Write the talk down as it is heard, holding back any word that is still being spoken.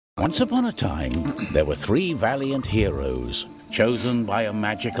Once upon a time, there were 3 valiant heroes, chosen by a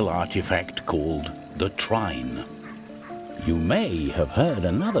magical artifact called the Trine. You may have heard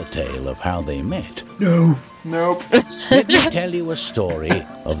another tale of how they met. No. Nope. Let me tell you a story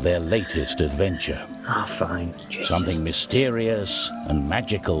of their latest adventure. Ah, fine. Something mysterious and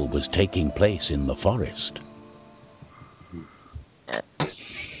magical was taking place in the forest.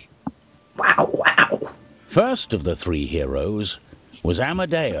 Wow. First of the 3 heroes was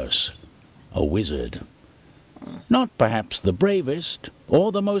Amadeus, a wizard. Not perhaps the bravest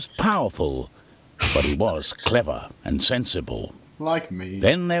or the most powerful, but he was clever and sensible. Like me.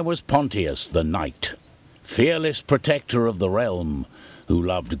 Then there was Pontius the knight, fearless protector of the realm, who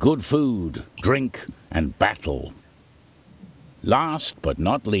loved good food, drink, and battle. Last but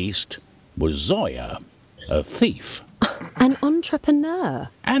not least was Zoya, a thief. An entrepreneur.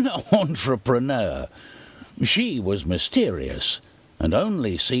 An entrepreneur. She was mysterious and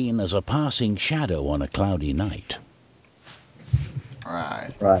only seen as a passing shadow on a cloudy night.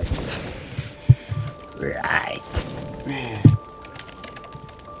 Right. Man.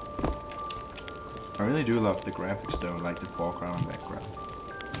 I really do love the graphics though, like the foreground and background.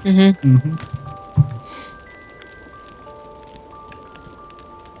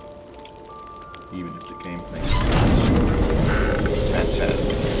 Even if the gameplay is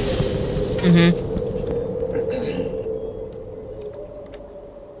fantastic.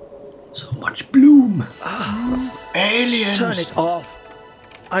 So much bloom. Aliens! Turn it off.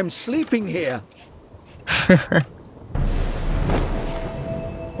 I'm sleeping here.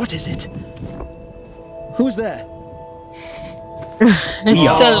 What is it? Who's there?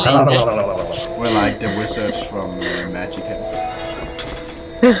 We're like the wizards from Magic.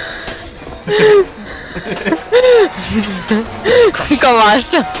 Come on.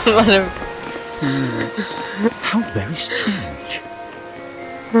 How very strange.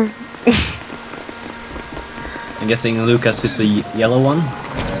 I'm guessing Lukas is the yellow one.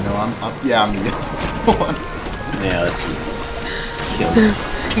 No, I'm the yellow one. Yeah, let's see.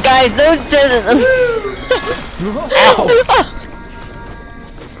 Guys, don't say that.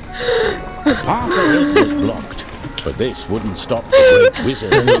 Half the road was blocked, but this wouldn't stop the great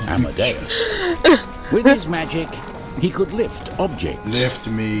wizard Amadeus. With his magic, he could lift objects. Lift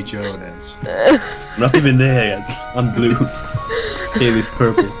me, Jonas. Not even there yet. I'm blue. Kayleigh's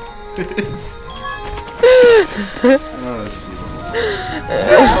purple. Let's see.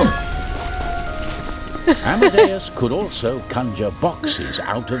 Amadeus could also conjure boxes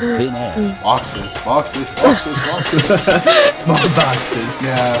out of thin air. Boxes. More boxes.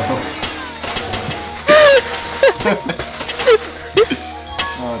 No.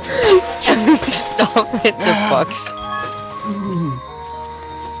 Stop it, the box.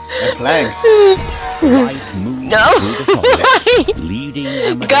 And planks. Light moved through the forest, leading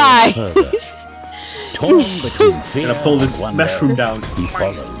Amadeus further. Torn between fear Gonna pull this and wonder, mushroom down. he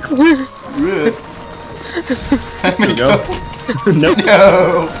followed. Good. There you go. Nope.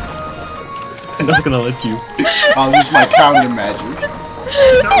 No. I'm not gonna let you. I'll use my counter magic.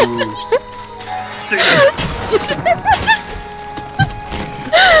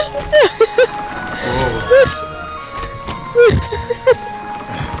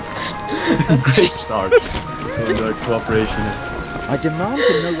 Great start. The cooperation. I demand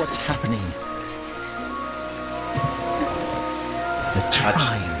to know what's happening. The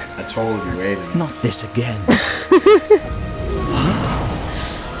Trine. I told you, aliens. Not this again.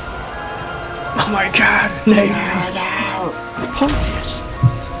 Oh my god, Navy. Pontius.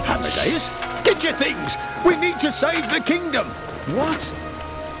 Amadeus, get your things! We need to save the kingdom! What?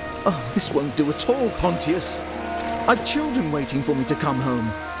 Oh, this won't do at all, Pontius. I've children waiting for me to come home.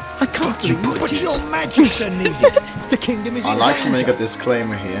 I can't leave. But your magics are needed! The kingdom is in I like to make danger. a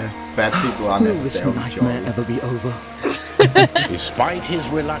disclaimer here. Bad people are Will this necessarily nightmare jolly. ever be over? Despite his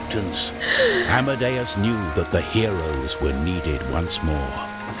reluctance, Amadeus knew that the heroes were needed once more.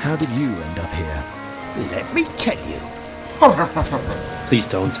 How did you end up here? Let me tell you. Please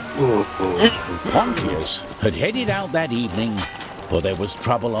don't. Pontius had headed out that evening, for there was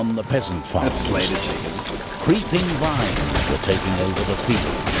trouble on the peasant farm. That's Slater chickens. Creeping vines were taking over the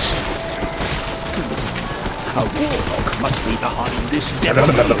fields. A warlock must be behind this devil.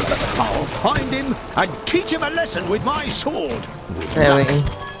 I'll find him and teach him a lesson with my sword. Really?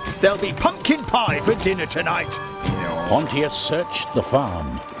 There'll be pumpkin pie for dinner tonight. Yeah. Pontius searched the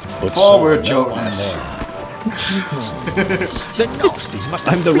farm, but Forward, saw no one Jonas. there. The nasties must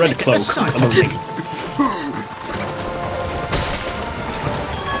have I'm the red flickered the cloak. sight I'm of a- me.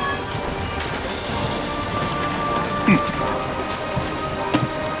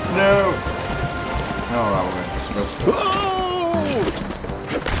 No. Oh, well, we're supposed to. Oh!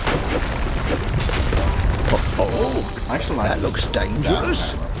 also like That this looks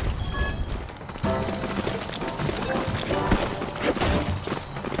dangerous.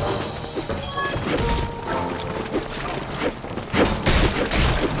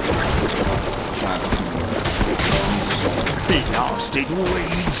 Blasted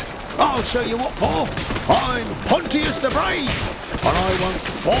weeds! I'll show you what for. I'm Pontius the Brave, and I won't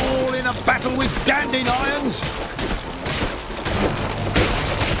fall in a battle with dandelions.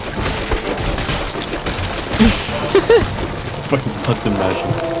 Fucking fucked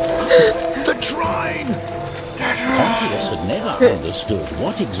imagine. The Trine! Pontius had never understood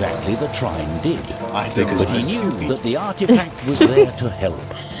what exactly the Trine did, but he knew that the artifact was there to help.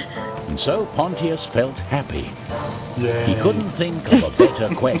 And so Pontius felt happy. He couldn't think of a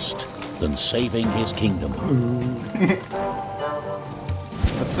better quest than saving his kingdom.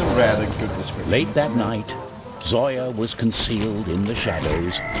 That's a rather good description. Late that night, Zoya was concealed in the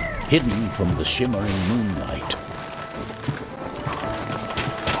shadows, hidden from the shimmering moonlight.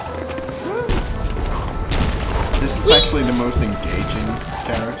 This is actually the most engaging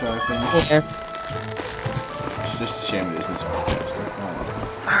character, I think. Yeah. It's just a shame it isn't so fantastic.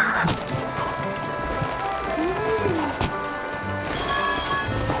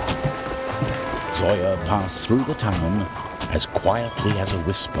 Zoya passed through the town as quietly as a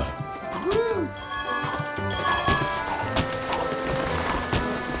whisper.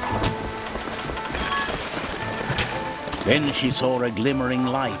 Then she saw a glimmering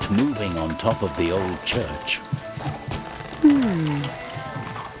light moving on top of the old church.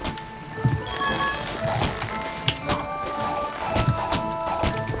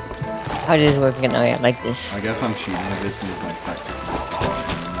 How does it work again? Oh yeah, like this. I guess I'm cheating a bit since I practice it.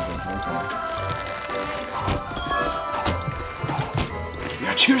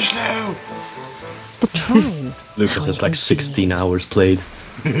 You're too slow! The Trine. Lukas has like 16 hours played.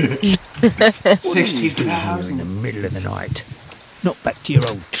 16,000 in the middle of the night. Not back to your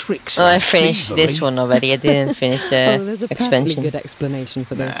old tricks. Oh, I and finished thievery. this one already. I didn't finish the Oh, there's a perfectly expansion. good explanation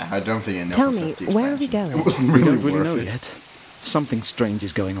for this. Nah, I don't think I know. Tell if me, that's the where are we expansion. going? It wasn't We really don't really worth know it. yet. Something strange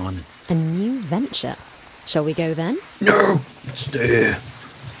is going on. A new venture. Shall we go then? No! Stay.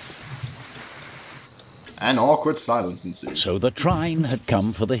 An awkward silence ensued. So the Trine had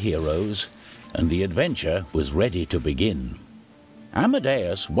come for the heroes, and the adventure was ready to begin.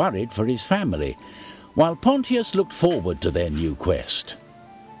 Amadeus worried for his family, while Pontius looked forward to their new quest.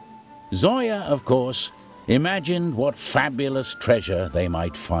 Zoya, of course, imagined what fabulous treasure they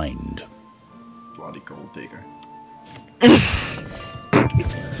might find. Bloody gold digger.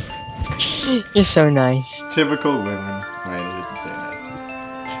 You're so nice. Typical women. Wait, I didn't say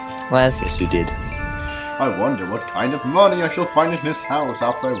that. Well, Yes, you did. I wonder what kind of money I shall find in his house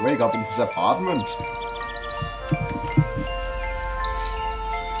after I wake up in his apartment.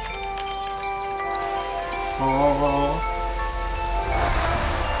 Oh.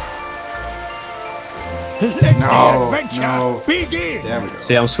 Let No, the adventure no. begin. There we go.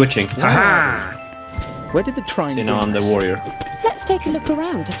 See, I'm switching. Aha! Where did the Trine You know, I'm the bring us? warrior. Let's take a look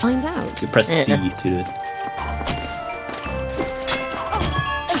around to find out. You press C Yeah. to do it.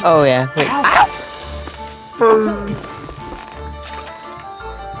 oh yeah. Wait.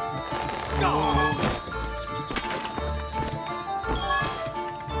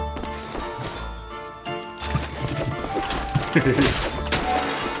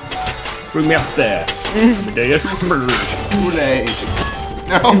 Bring me up there. Amadeus. Too late.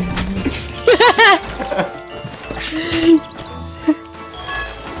 No.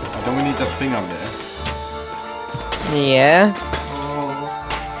 Don't we need that thing up there? Yeah. Oh.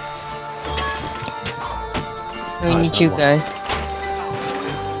 We Oh, need it's you not guys.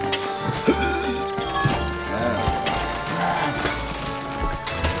 Yeah.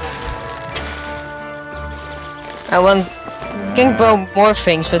 I want. We can grow more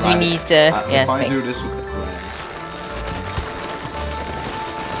things, but we Right. need. Yeah, Yeah. if I things. do this with the plans.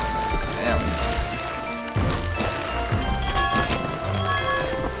 Damn.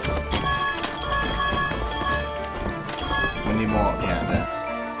 We need more. Yeah, there.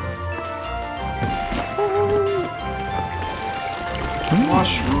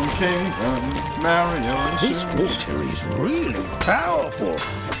 Mushroom Kingdom, Mario and This Sushi. water is really powerful.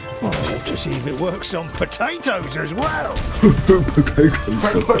 I ought to see if it works on potatoes as well.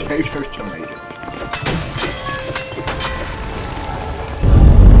 Potatoes, tomatoes.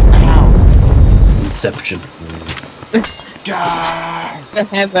 Inception. Die! The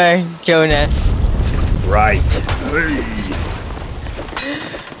hammer, Jonas. Right.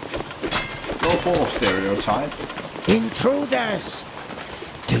 Go for stereotype. Intruders!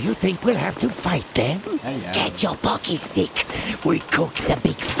 Do you think we'll have to fight them? Yeah. Get your pocky stick. We cooked the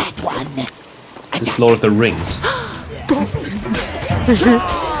big fat one. It's Lord of the Rings.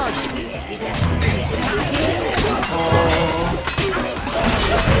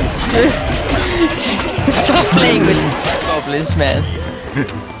 Stop playing with goblins, man.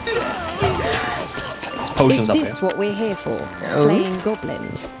 Is this what we're here for? Slaying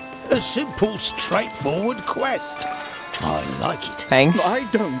goblins? A simple, straightforward quest. I like it. Thanks. I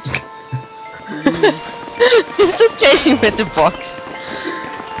don't. Stop chasing with the box.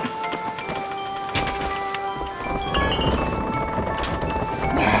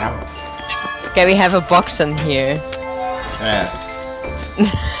 Okay, we have a box on here. Yeah.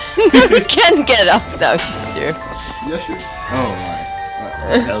 We can't get up now, sister. Yes, you. Oh my.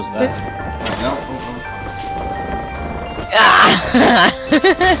 How's that? No.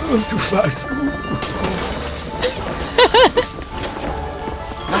 Too fast.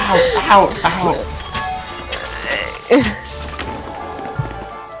 Ow! Ow! Ow!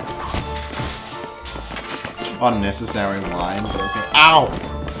 Unnecessary line, but okay. Ow!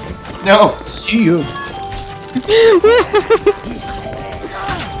 No! See you.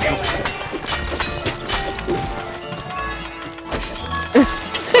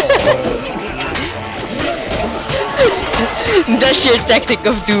 That's your tactic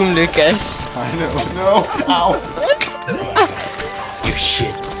of doom, Lukas. I know. No! Ow! You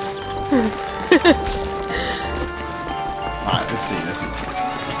shit. Alright, let's see.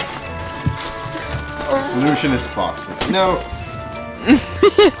 Solution is boxes. No!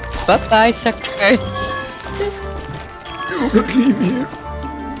 Bye-bye, sucker. Don't leave here.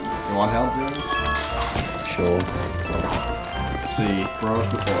 You want help, Jonas? Sure. Let's see. Bros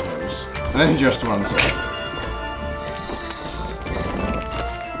before those. And then he just runs off.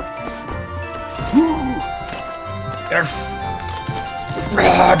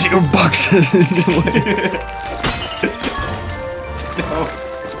 Ah, your boxes in the way.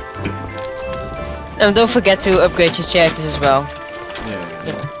 No. Don't forget to upgrade your characters as well.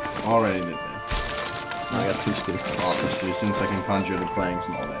 Yeah. Already did that. I got 2 sticks. Obviously, since I can conjure the planks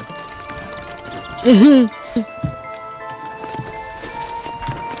and all that.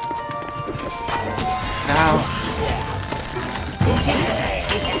 Ow!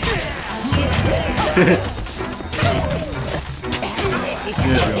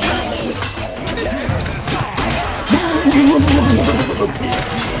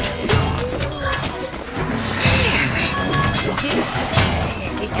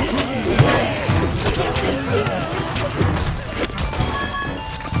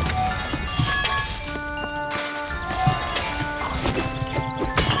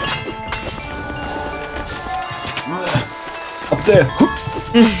 Up there.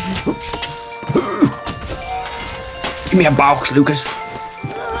 Give me a box, Lukas.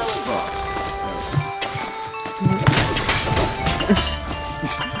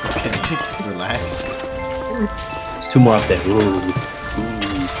 Okay, relax. There's 2 more up there. Ooh.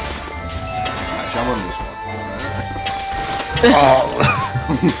 Alright, jump on this one. Oh.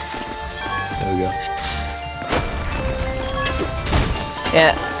 There we go.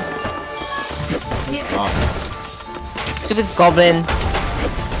 Yeah. Oh, Stupid goblin.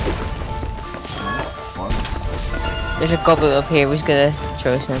 what? There's a goblin up here who's gonna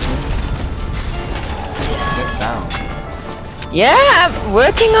throw something. Get down. Yeah, I'm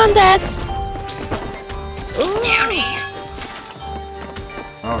working on that.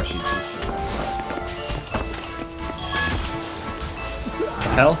 Oh, she just...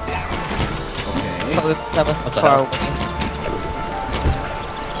 Hell? Okay. Probably that was What the far hell?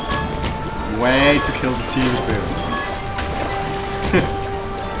 away. Way to kill the team spirit.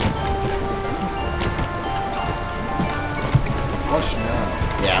 Watch now.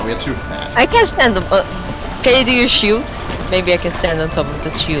 Yeah, we're too fat. I can stand up. Can you do your shield? Maybe I can stand on top of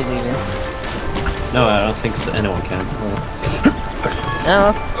the shield even. No, I don't think so. Anyone can.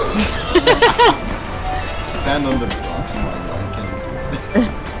 No. Stand on the box. Oh my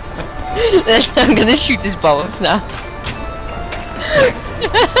god, I'm gonna shoot his balls now.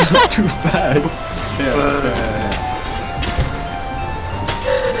 Too bad.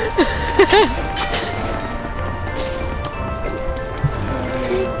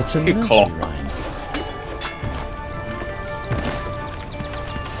 It's a Good nursery call. rhyme.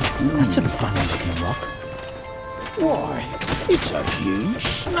 That's a fun-looking rock. Why, it's a huge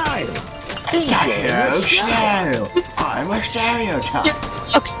snail. Snail! I'm a stereotype.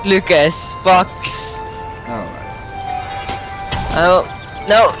 Box, Lukas. Box. Alright. Oh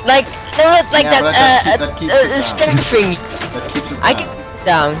no, like no, not like Yeah, but that. that keeps it down. Step thing. That keeps it I down. can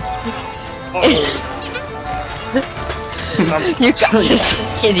down. You guys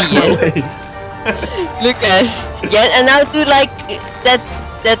idiot. Lukas. Yeah, and now do like that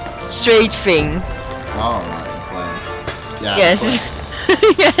straight thing. Alright, playing. Yeah. Yes.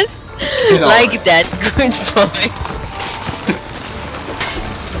 Yes. Get Like over it. that. Good boy.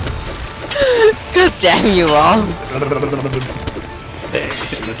 God damn you all.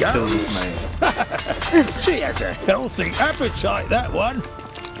 Let's kill the snake. She has a healthy appetite, that one.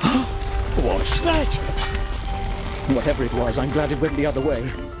 What's that? Whatever it was, I'm glad it went the other way.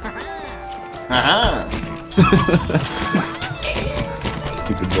 Haha!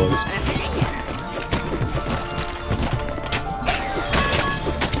 Stupid boys.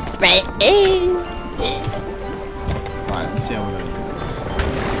 Right. Right, let's see how we're gonna do this.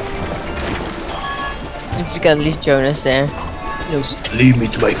 I'm just gonna leave Jonas there. Just leave me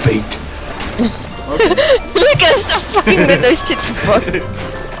to my fate. Look at stop fucking with those shitty fuck.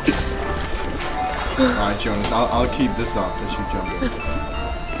 Alright, Jonas, I'll keep this up as you jump in.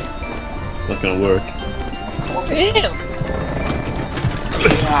 It's not gonna work. Of course it Ew. is.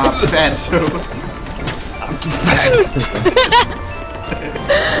 Ah, fat so. I'm too fat.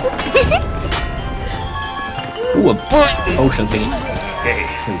 Ooh, a potion thing. Hey,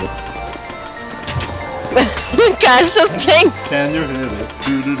 here we go. God, something. Can you hear it?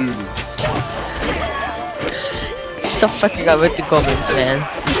 Do-do-do-do. Stop fucking up with the goblins, man.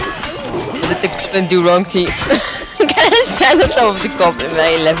 What did the goblin do wrong to you? I'm gonna stand on top of the goblin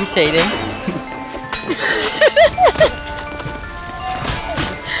while you're levitating.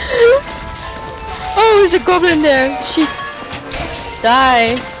 Oh, there's a goblin there. Shit.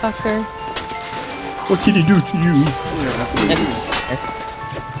 Die, fucker. What did he do to you?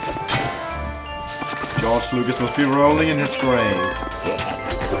 George Lucas must be rolling in his grave.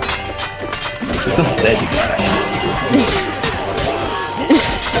 There you go.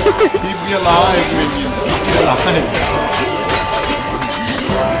 Keep me alive, minions. Keep me alive.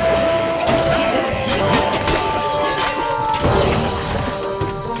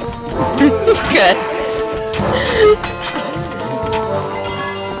 Good.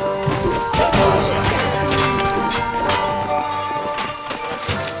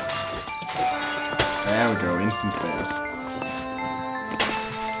 There we go, instant stairs.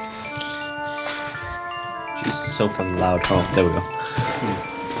 She's so fucking loud. Oh, there we go.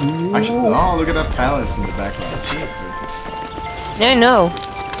 Actually, oh, look at that palace in the background. Isn't it pretty? No.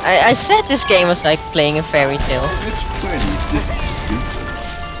 I said this game was like playing a fairy tale. It's pretty, it's just stupid.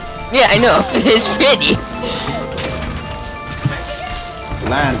 Yeah, I know. It's pretty.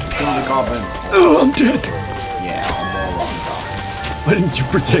 Land, kill the goblin. Oh, I'm dead. Yeah, I'm all on top. Why didn't you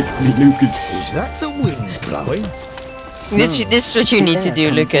protect me, Lucas? Is that the wind blowing? This is what you need to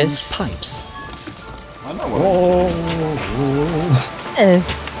do, Lucas. Pipes. I know what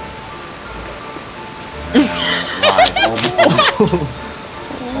Yes. Right,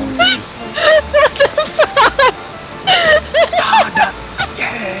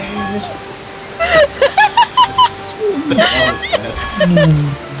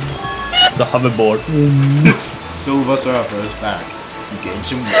 It's a hoverboard. Silver Surfer is back. You gained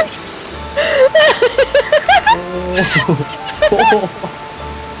some weight.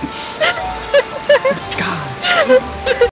 Sky.